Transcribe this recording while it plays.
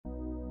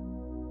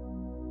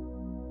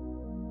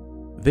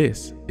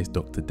This is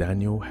Dr.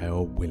 Daniel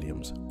Hale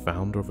Williams,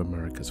 founder of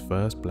America's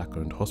first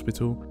black-owned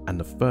hospital and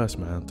the first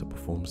man to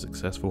perform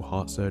successful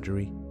heart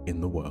surgery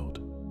in the world.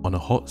 On a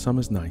hot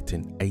summer's night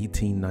in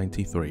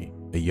 1893,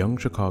 a young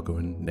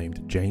Chicagoan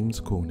named James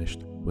Cornish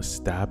was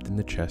stabbed in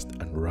the chest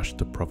and rushed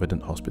to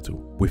Provident Hospital.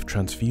 With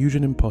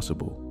transfusion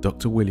impossible,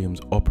 Dr.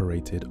 Williams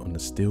operated on the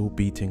still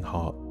beating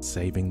heart,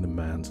 saving the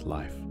man's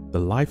life. The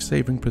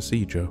life-saving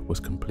procedure was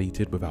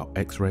completed without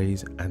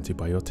x-rays,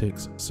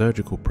 antibiotics,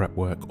 surgical prep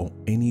work, or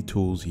any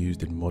tools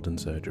used in modern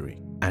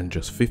surgery. And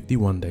just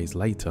 51 days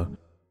later,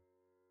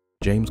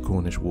 James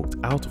Cornish walked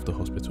out of the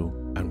hospital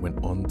and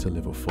went on to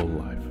live a full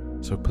life.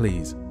 So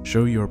please,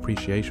 show your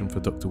appreciation for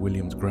Dr.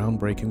 Williams'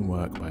 groundbreaking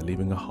work by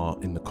leaving a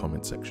heart in the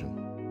comment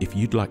section. If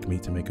you'd like me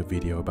to make a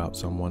video about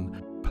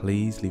someone,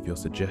 please leave your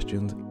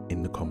suggestions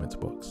in the comments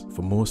box.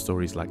 For more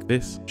stories like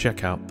this,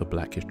 check out the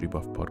Black History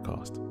Buff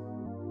podcast.